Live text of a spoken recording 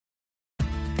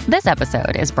This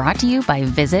episode is brought to you by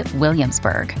Visit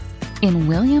Williamsburg. In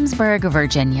Williamsburg,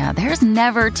 Virginia, there's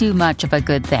never too much of a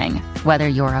good thing. Whether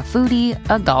you're a foodie,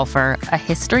 a golfer, a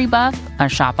history buff, a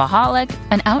shopaholic,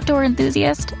 an outdoor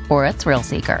enthusiast, or a thrill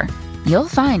seeker, you'll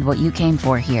find what you came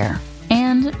for here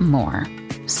and more.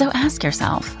 So ask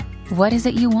yourself, what is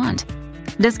it you want?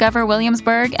 Discover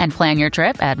Williamsburg and plan your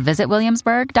trip at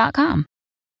visitwilliamsburg.com.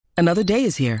 Another day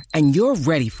is here, and you're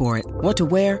ready for it. What to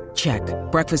wear? Check.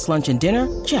 Breakfast, lunch, and dinner?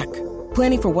 Check.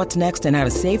 Planning for what's next and how to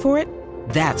save for it?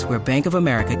 That's where Bank of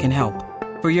America can help.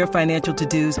 For your financial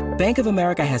to-dos, Bank of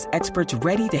America has experts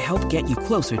ready to help get you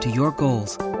closer to your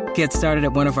goals. Get started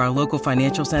at one of our local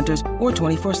financial centers or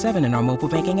 24/7 in our mobile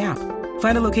banking app.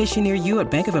 Find a location near you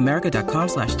at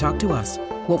bankofamerica.com/talktous.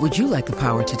 What would you like the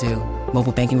power to do?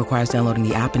 Mobile banking requires downloading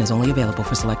the app and is only available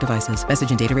for select devices. Message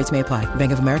and data rates may apply.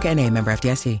 Bank of America N.A., member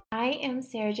FDIC. I am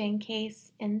Sarah Jane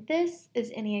Case, and this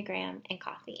is Enneagram and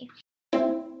Coffee.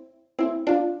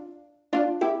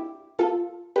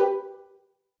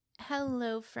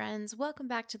 Hello, friends. Welcome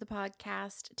back to the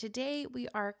podcast. Today, we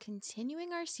are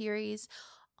continuing our series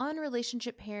on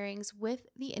relationship pairings with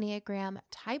the Enneagram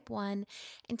Type 1.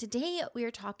 And today, we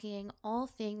are talking all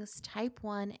things Type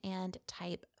 1 and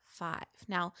Type 5.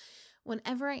 Now,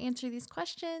 whenever I answer these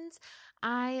questions,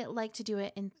 I like to do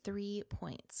it in 3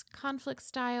 points: conflict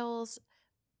styles,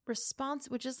 response,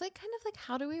 which is kind of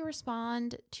how do we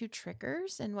respond to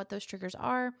triggers and what those triggers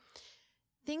are,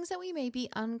 things that we may be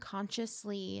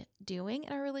unconsciously doing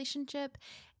in our relationship,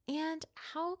 and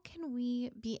how can we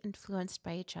be influenced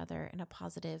by each other in a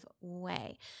positive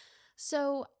way.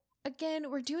 So again,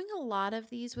 we're doing a lot of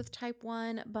these with Type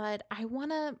 1, but I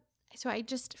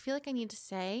just feel like I need to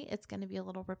say it's going to be a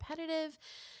little repetitive.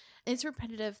 It's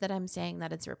repetitive that I'm saying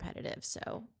that it's repetitive.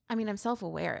 So, I'm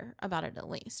self-aware about it at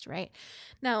least, right?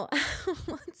 Now,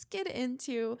 let's get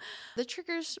into the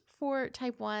triggers for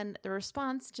Type 1, the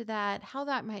response to that, how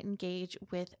that might engage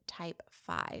with Type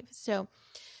 5. So,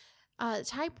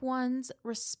 Type 1's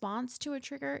response to a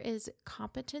trigger is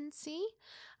competency.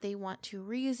 They want to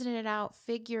reason it out,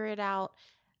 figure it out.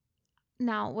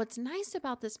 Now, what's nice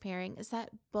about this pairing is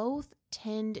that both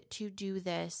tend to do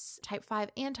this. Type 5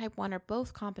 and Type 1 are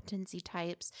both competency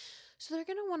types. So they're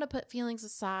going to want to put feelings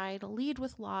aside, lead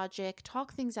with logic,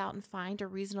 talk things out, and find a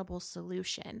reasonable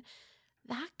solution.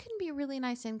 That can be really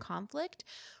nice in conflict.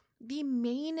 The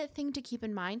main thing to keep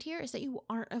in mind here is that you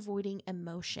aren't avoiding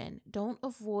emotion. Don't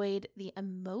avoid the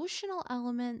emotional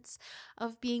elements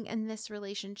of being in this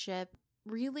relationship.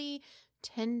 Really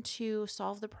tend to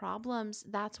solve the problems.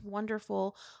 That's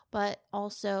wonderful, but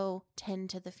also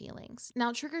tend to the feelings.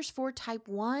 Now, triggers for Type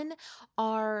 1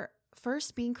 are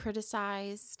first being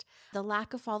criticized, the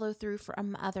lack of follow through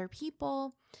from other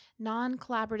people,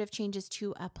 non-collaborative changes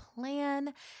to a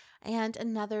plan, and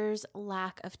another's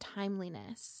lack of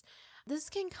timeliness. This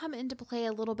can come into play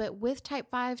a little bit with Type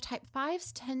 5. Type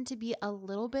 5s tend to be a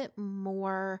little bit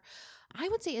more, I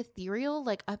would say, ethereal,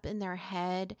 up in their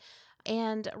head.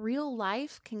 And real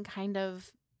life can kind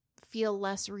of feel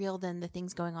less real than the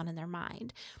things going on in their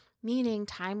mind, meaning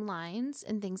timelines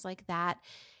and things like that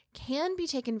can be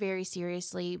taken very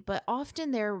seriously, but often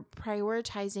they're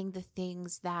prioritizing the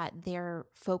things that they're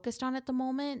focused on at the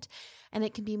moment, and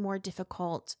it can be more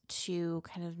difficult to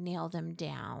kind of nail them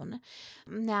down.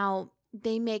 Now,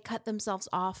 they may cut themselves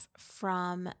off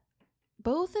from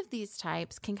both of these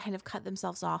types can kind of cut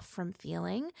themselves off from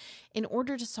feeling in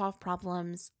order to solve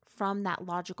problems from that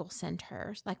logical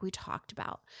center, like we talked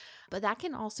about. But that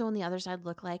can also on the other side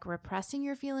look like repressing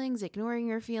your feelings, ignoring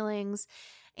your feelings,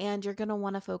 and you're going to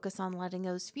want to focus on letting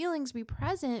those feelings be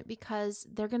present because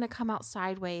they're going to come out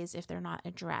sideways if they're not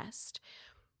addressed.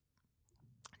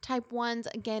 Type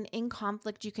 1s, again, in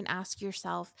conflict, you can ask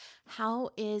yourself, how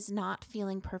is not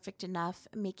feeling perfect enough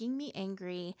making me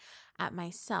angry at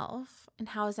myself? And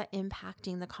how is that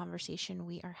impacting the conversation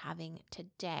we are having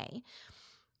today?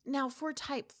 Now, for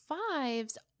Type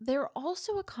 5s, they're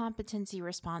also a competency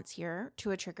response here to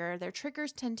a trigger. Their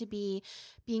triggers tend to be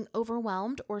being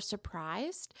overwhelmed or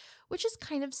surprised, which is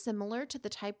kind of similar to the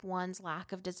Type 1's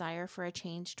lack of desire for a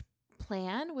changed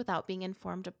plan without being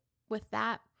informed with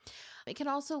that. It can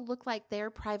also look like their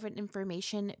private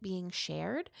information being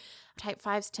shared. Type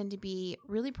 5s tend to be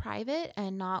really private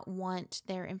and not want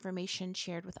their information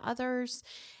shared with others.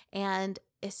 And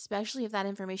especially if that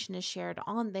information is shared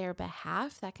on their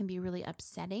behalf, that can be really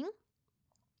upsetting.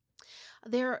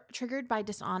 They're triggered by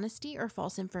dishonesty or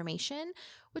false information,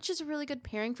 which is a really good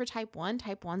pairing for Type 1.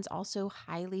 Type 1s also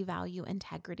highly value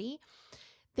integrity.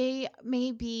 They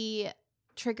may be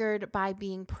triggered by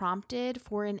being prompted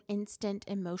for an instant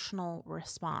emotional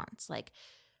response. Like,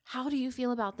 how do you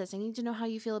feel about this? I need to know how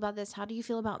you feel about this. How do you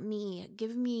feel about me?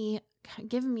 Give me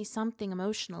something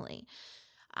emotionally.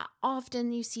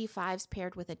 Often you see 5s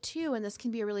paired with a 2, and this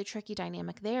can be a really tricky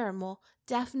dynamic there. And we'll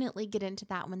definitely get into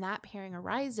that when that pairing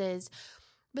arises.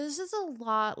 But this is a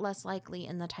lot less likely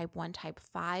in the type 1, type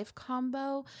 5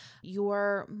 combo.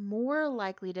 You're more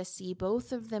likely to see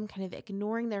both of them kind of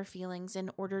ignoring their feelings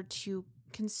in order to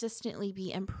consistently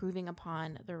be improving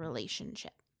upon the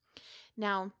relationship.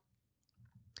 Now,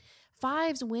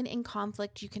 5s, when in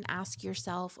conflict, you can ask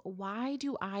yourself, why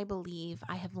do I believe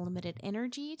I have limited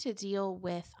energy to deal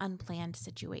with unplanned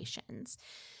situations?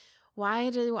 Why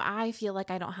do I feel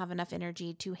like I don't have enough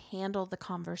energy to handle the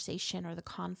conversation or the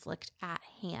conflict at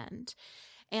hand?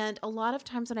 And a lot of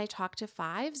times when I talk to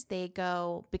 5s, they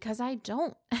go, because I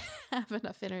don't have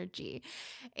enough energy.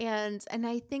 And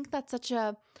I think that's such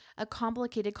a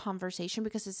complicated conversation,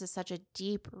 because this is such a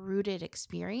deep-rooted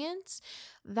experience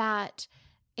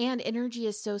and energy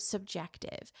is so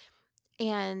subjective.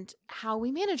 And how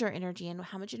we manage our energy and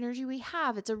how much energy we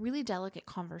have, it's a really delicate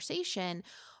conversation.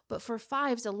 But for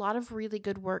 5s, a lot of really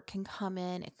good work can come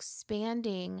in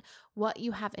expanding what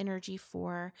you have energy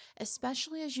for,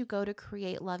 especially as you go to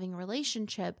create loving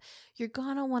relationship. You're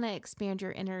going to want to expand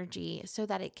your energy so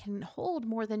that it can hold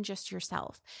more than just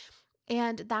yourself.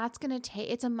 And that's going to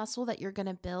it's a muscle that you're going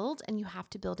to build, and you have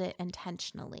to build it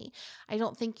intentionally. I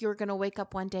don't think you're going to wake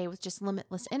up one day with just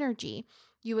limitless energy.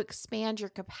 You expand your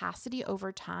capacity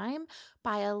over time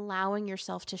by allowing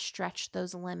yourself to stretch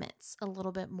those limits a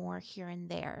little bit more here and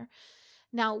there.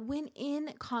 Now, when in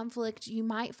conflict, you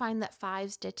might find that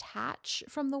 5s detach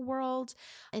from the world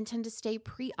and tend to stay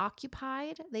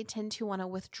preoccupied. They tend to want to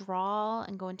withdraw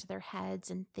and go into their heads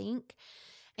and think.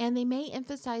 And they may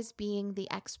emphasize being the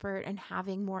expert and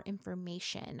having more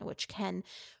information, which can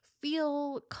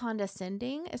feel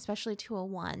condescending, especially to a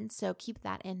 1. So keep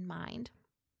that in mind.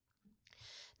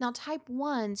 Now, type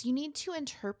 1s, you need to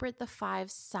interpret the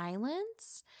 5's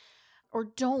silence, or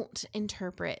don't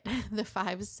interpret the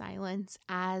 5's silence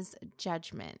as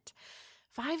judgment.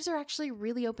 5s are actually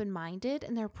really open-minded,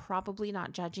 and they're probably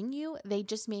not judging you. They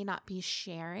just may not be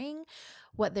sharing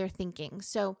what they're thinking.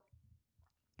 So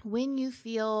when you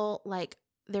feel like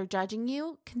they're judging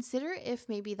you, consider if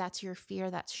maybe that's your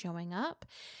fear that's showing up,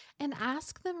 and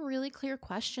ask them really clear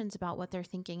questions about what they're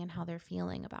thinking and how they're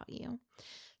feeling about you.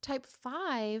 Type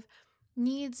 5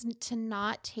 needs to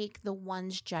not take the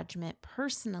 1's judgment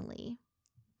personally.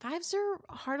 5s are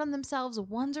hard on themselves.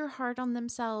 1s are hard on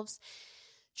themselves.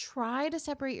 Try to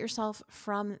separate yourself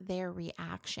from their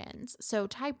reactions. So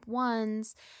type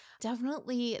 1s,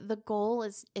 definitely the goal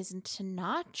isn't to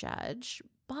not judge,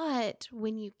 but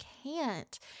when you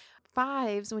can't,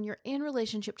 5s, when you're in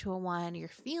relationship to a 1, you're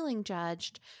feeling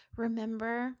judged,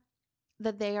 remember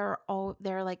that they're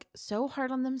like so hard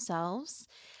on themselves.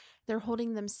 They're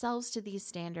holding themselves to these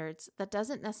standards. That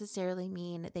doesn't necessarily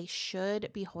mean they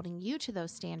should be holding you to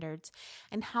those standards.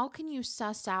 And how can you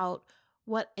suss out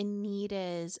what a need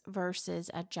is versus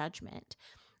a judgment?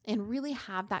 And really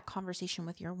have that conversation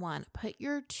with your 1. Put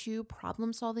your 2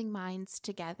 problem-solving minds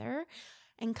together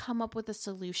and come up with a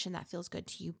solution that feels good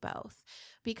to you both.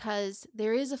 Because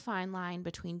there is a fine line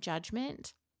between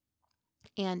judgment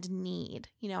and need.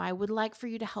 I would like for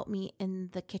you to help me in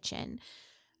the kitchen.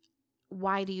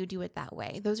 Why do you do it that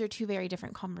way? Those are 2 very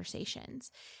different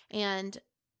conversations. And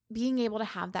being able to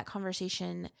have that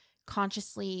conversation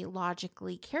consciously,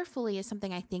 logically, carefully is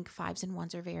something I think 5s and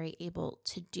 1s are very able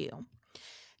to do.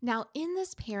 Now, in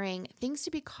this pairing, things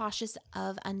to be cautious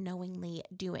of unknowingly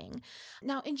doing.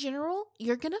 Now, in general,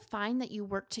 you're going to find that you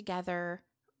work together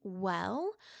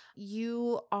well.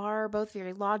 You are both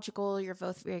very logical. You're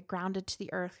both very grounded to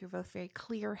the earth. You're both very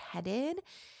clear-headed.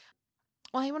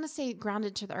 Well, I want to say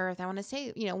grounded to the earth. I want to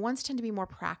say, 1s tend to be more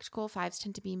practical. 5s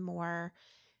tend to be more,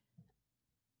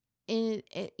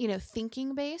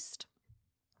 thinking based.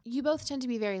 You both tend to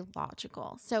be very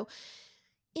logical. So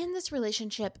in this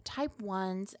relationship, type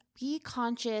 1s, be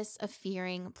conscious of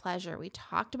fearing pleasure. We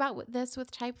talked about this with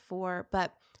type 4,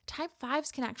 but type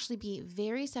 5s can actually be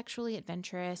very sexually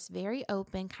adventurous, very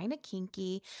open, kind of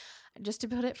kinky, just to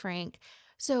put it frank.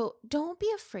 So don't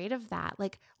be afraid of that.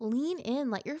 Like, lean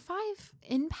in, let your 5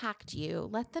 impact you,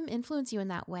 let them influence you in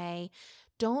that way.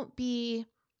 Don't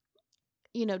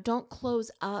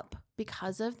close up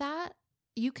because of that.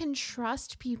 You can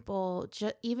trust people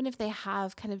even if they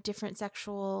have kind of different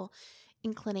sexual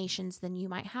inclinations than you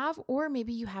might have, or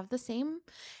maybe you have the same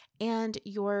and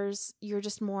you're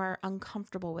just more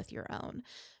uncomfortable with your own.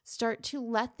 Start to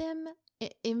let them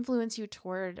influence you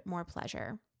toward more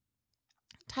pleasure.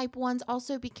 Type 1s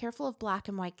also be careful of black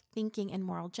and white thinking and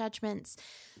moral judgments.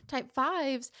 Type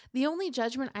 5s, the only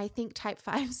judgment I think type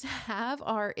 5s have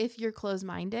are if you're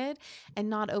closed-minded and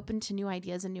not open to new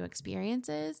ideas and new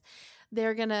experiences.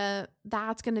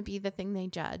 That's gonna be the thing they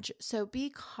judge. So be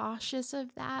cautious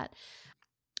of that.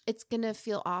 It's gonna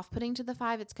feel off-putting to the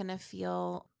 5. It's gonna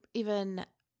feel even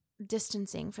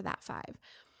distancing for that 5.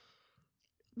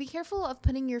 Be careful of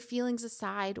putting your feelings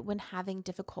aside when having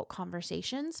difficult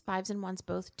conversations. 5s and 1s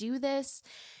both do this.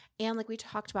 And like we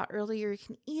talked about earlier, you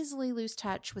can easily lose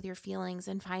touch with your feelings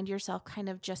and find yourself kind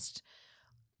of just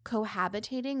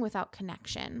cohabitating without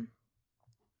connection.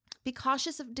 Be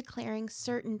cautious of declaring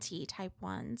certainty, type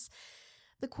 1s.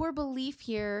 The core belief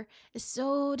here is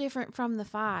so different from the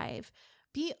 5.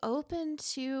 Be open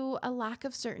to a lack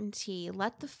of certainty.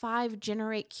 Let the 5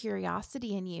 generate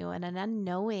curiosity in you and an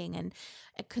unknowing and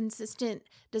a consistent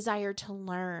desire to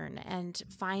learn and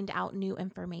find out new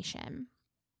information.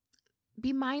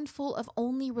 Be mindful of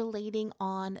only relating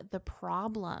on the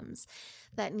problems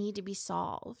that need to be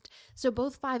solved. So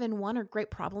both 5 and 1 are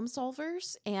great problem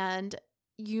solvers, and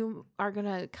you are going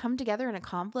to come together in a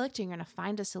conflict and you're going to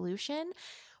find a solution.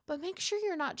 But make sure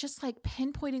you're not just like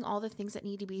pinpointing all the things that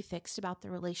need to be fixed about the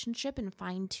relationship and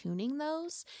fine-tuning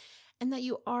those, and that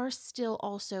you are still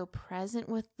also present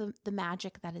with the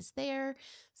magic that is there,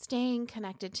 staying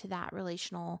connected to that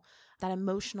relational, that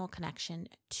emotional connection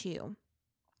too.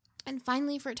 And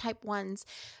finally, for type 1s,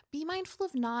 be mindful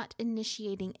of not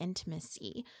initiating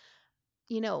intimacy.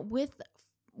 With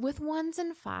 1s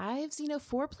and 5s,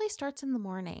 foreplay starts in the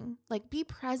morning. Like, be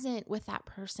present with that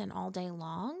person all day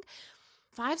long.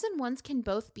 5s and 1s can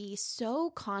both be so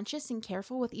conscious and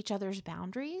careful with each other's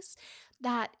boundaries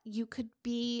that you could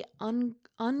be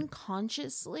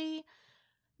unconsciously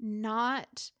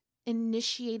not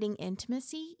initiating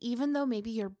intimacy, even though maybe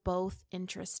you're both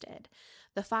interested.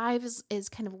 The 5 is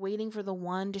kind of waiting for the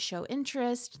 1 to show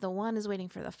interest. The 1 is waiting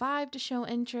for the 5 to show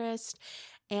interest.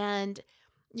 And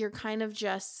you're kind of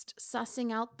just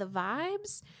sussing out the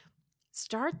vibes.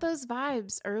 Start those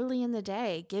vibes early in the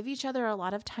day. Give each other a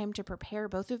lot of time to prepare.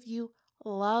 Both of you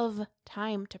love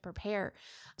time to prepare.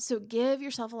 So give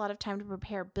yourself a lot of time to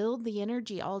prepare. Build the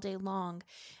energy all day long,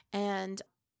 and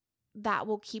that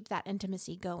will keep that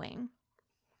intimacy going.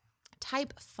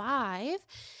 Type 5,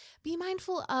 be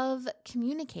mindful of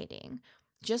communicating.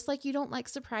 Just like you don't like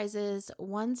surprises,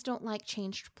 1s don't like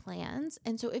changed plans.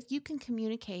 And so if you can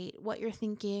communicate what you're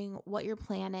thinking, what your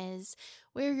plan is,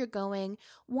 where you're going,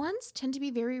 1s tend to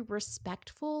be very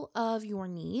respectful of your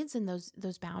needs and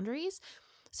those boundaries.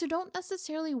 So don't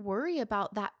necessarily worry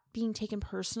about that being taken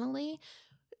personally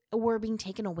or being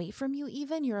taken away from you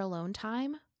even, your alone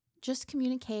time. Just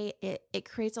communicate. It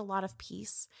creates a lot of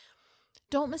peace.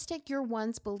 Don't mistake your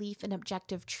 1's belief in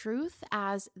objective truth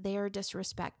as their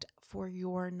disrespect for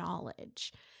your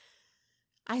knowledge.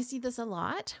 I see this a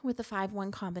lot with the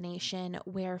 5-1 combination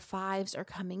where 5s are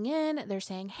coming in, they're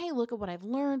saying, hey, look at what I've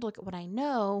learned, look at what I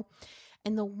know.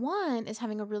 And the 1 is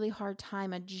having a really hard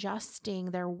time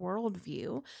adjusting their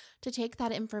worldview to take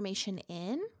that information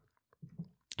in.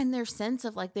 And their sense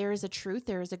of like, there is a truth,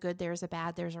 there is a good, there is a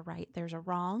bad, there's a right, there's a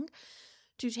wrong,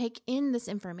 to take in this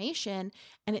information.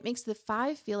 And it makes the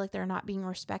 5 feel like they're not being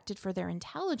respected for their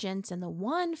intelligence, and the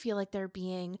 1 feel like they're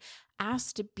being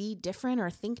asked to be different or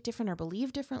think different or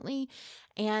believe differently.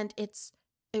 And it's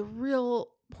a real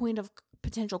point of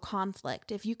potential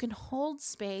conflict. If you can hold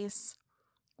space,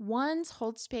 1s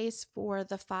hold space for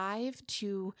the 5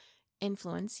 to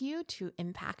influence you, to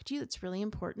impact you. That's really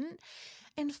important.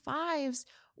 And 5s,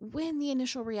 when the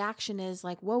initial reaction is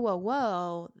like, whoa, whoa,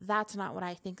 whoa, that's not what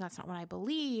I think, that's not what I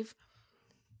believe.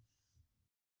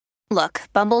 Look,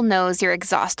 Bumble knows you're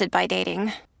exhausted by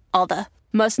dating. All the,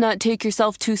 must not take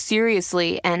yourself too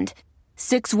seriously, and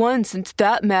 6'1" since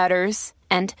that matters.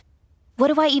 And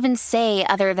what do I even say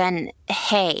other than,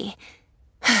 hey?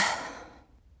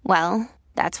 Well,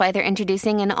 that's why they're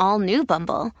introducing an all-new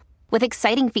Bumble, with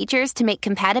exciting features to make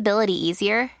compatibility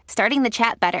easier, starting the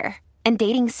chat better, and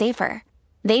dating safer.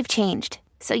 They've changed,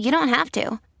 so you don't have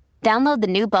to. Download the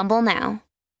new Bumble now.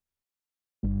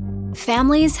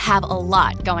 Families have a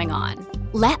lot going on.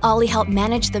 Let Ollie help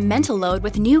manage the mental load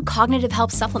with new cognitive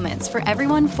help supplements for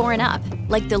everyone 4 and up,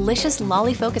 like delicious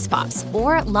Lolly Focus Pops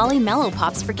or Lolly Mellow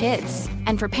Pops for kids.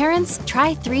 And for parents,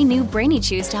 try 3 new Brainy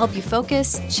Chews to help you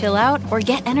focus, chill out, or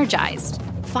get energized.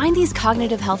 Find these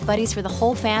cognitive health buddies for the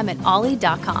whole fam at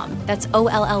ollie.com. That's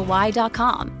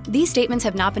OLLY.com. These statements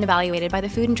have not been evaluated by the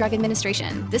Food and Drug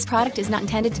Administration. This product is not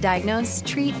intended to diagnose,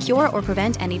 treat, cure, or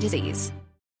prevent any disease.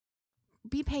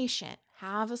 Be patient.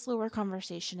 Have a slower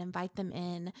conversation. Invite them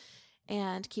in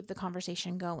and keep the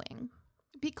conversation going.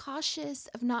 Be cautious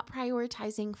of not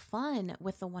prioritizing fun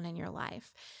with the one in your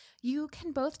life. You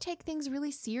can both take things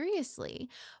really seriously,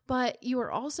 but you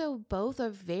are also both a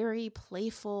very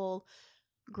playful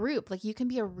group. Like, you can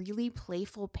be a really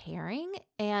playful pairing,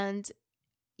 and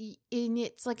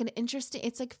it's like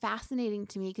it's like fascinating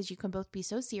to me because you can both be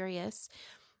so serious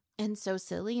and so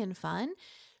silly and fun.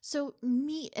 So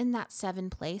meet in that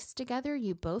 7 place together.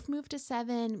 You both move to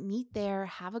 7, meet there,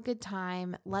 have a good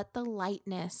time, let the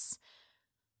lightness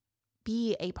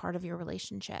be a part of your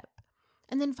relationship.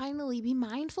 And then finally, be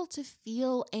mindful to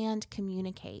feel and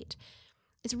communicate.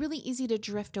 It's really easy to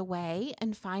drift away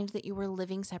and find that you were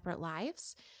living separate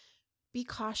lives. Be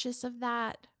cautious of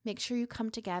that. Make sure you come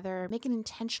together. Make an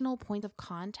intentional point of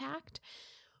contact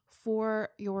for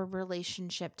your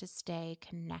relationship to stay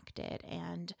connected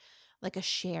and like a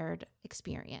shared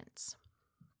experience.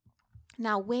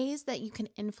 Now, ways that you can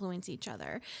influence each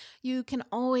other. You can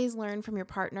always learn from your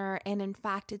partner. And in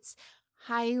fact, it's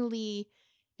highly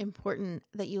important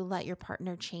that you let your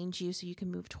partner change you so you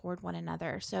can move toward one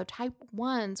another. So type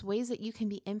 1's ways that you can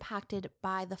be impacted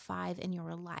by the 5 in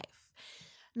your life.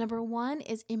 Number 1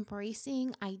 is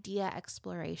embracing idea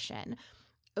exploration,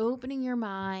 opening your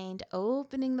mind,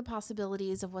 opening the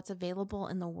possibilities of what's available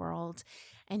in the world,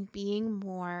 and being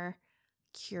more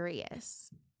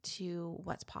curious to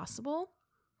what's possible.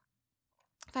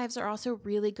 5s are also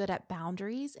really good at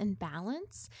boundaries and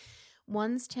balance.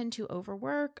 1s tend to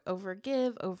overwork,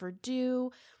 overgive,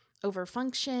 overdo,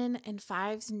 overfunction, and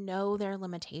 5s know their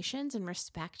limitations and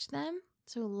respect them.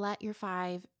 So let your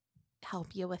 5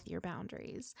 help you with your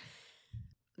boundaries.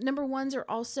 Number 1s are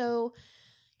also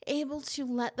able to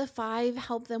let the 5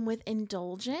 help them with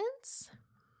indulgence,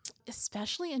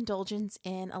 especially indulgence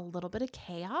in a little bit of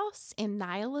chaos and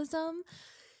nihilism.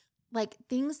 Like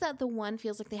things that the 1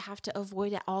 feels like they have to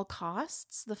avoid at all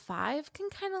costs, the 5 can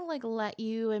kind of like let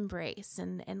you embrace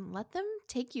and let them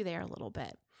take you there a little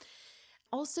bit.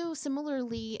 Also,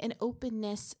 similarly, an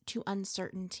openness to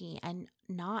uncertainty and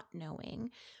not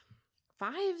knowing.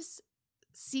 5s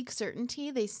seek certainty,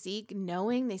 they seek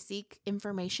knowing, they seek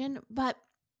information, but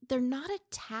they're not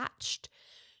attached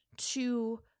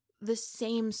to the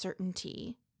same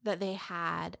certainty that they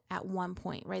had at one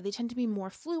point, right? They tend to be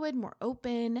more fluid, more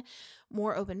open,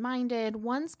 more open-minded.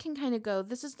 1s can kind of go,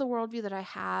 this is the worldview that I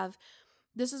have.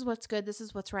 This is what's good. This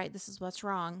is what's right. This is what's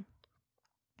wrong.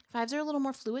 5s are a little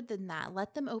more fluid than that.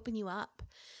 Let them open you up.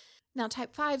 Now,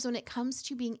 type 5s, when it comes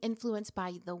to being influenced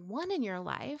by the 1 in your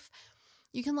life,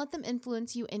 you can let them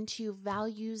influence you into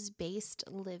values-based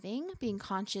living, being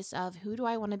conscious of who do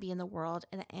I want to be in the world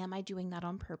and am I doing that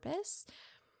on purpose?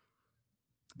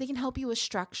 They can help you with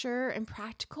structure and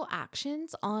practical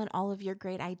actions on all of your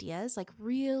great ideas, like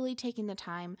really taking the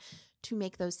time to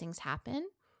make those things happen.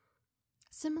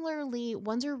 Similarly,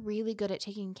 1s are really good at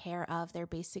taking care of their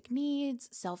basic needs,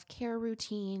 self-care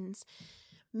routines,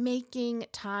 making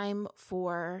time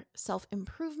for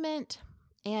self-improvement,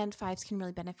 and 5s can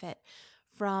really benefit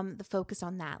from the focus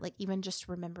on that, like even just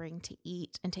remembering to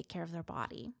eat and take care of their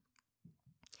body.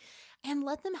 And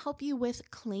let them help you with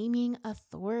claiming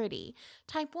authority.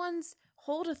 Type 1s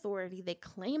hold authority. They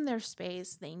claim their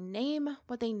space. They name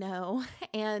what they know.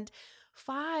 And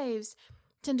 5s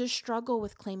tend to struggle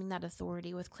with claiming that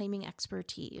authority, with claiming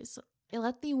expertise.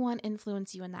 Let the 1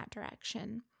 influence you in that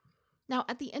direction. Now,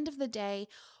 at the end of the day,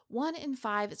 1 and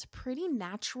 5 is a pretty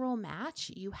natural match.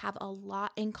 You have a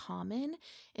lot in common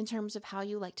in terms of how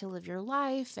you like to live your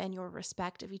life and your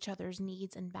respect of each other's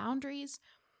needs and boundaries.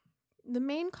 The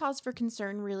main cause for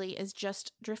concern really is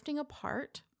just drifting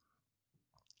apart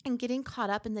and getting caught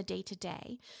up in the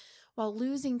day-to-day while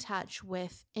losing touch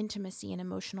with intimacy and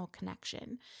emotional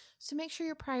connection. So make sure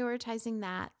you're prioritizing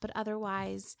that, but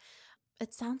otherwise,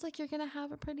 it sounds like you're going to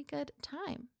have a pretty good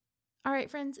time. All right,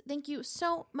 friends, thank you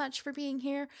so much for being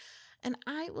here, and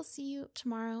I will see you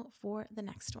tomorrow for the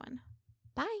next one.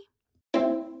 Bye.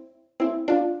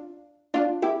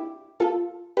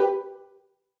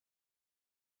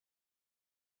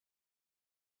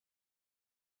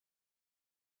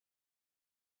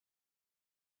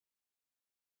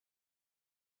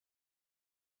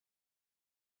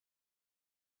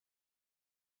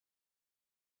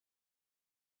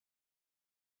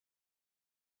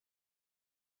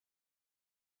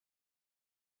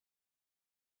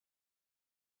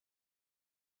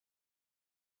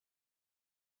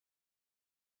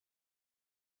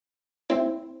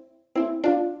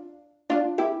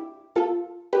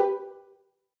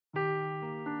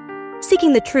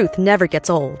 Seeking the truth never gets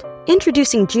old.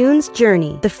 Introducing June's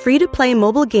Journey, the free-to-play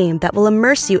mobile game that will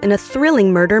immerse you in a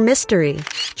thrilling murder mystery.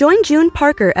 Join June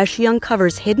Parker as she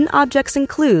uncovers hidden objects and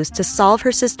clues to solve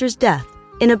her sister's death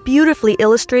in a beautifully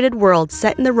illustrated world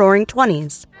set in the Roaring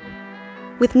 '20s.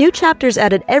 With new chapters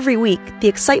added every week, the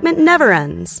excitement never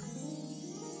ends.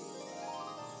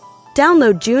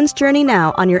 Download June's Journey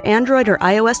now on your Android or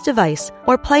iOS device,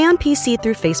 or play on PC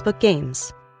through Facebook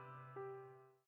Games.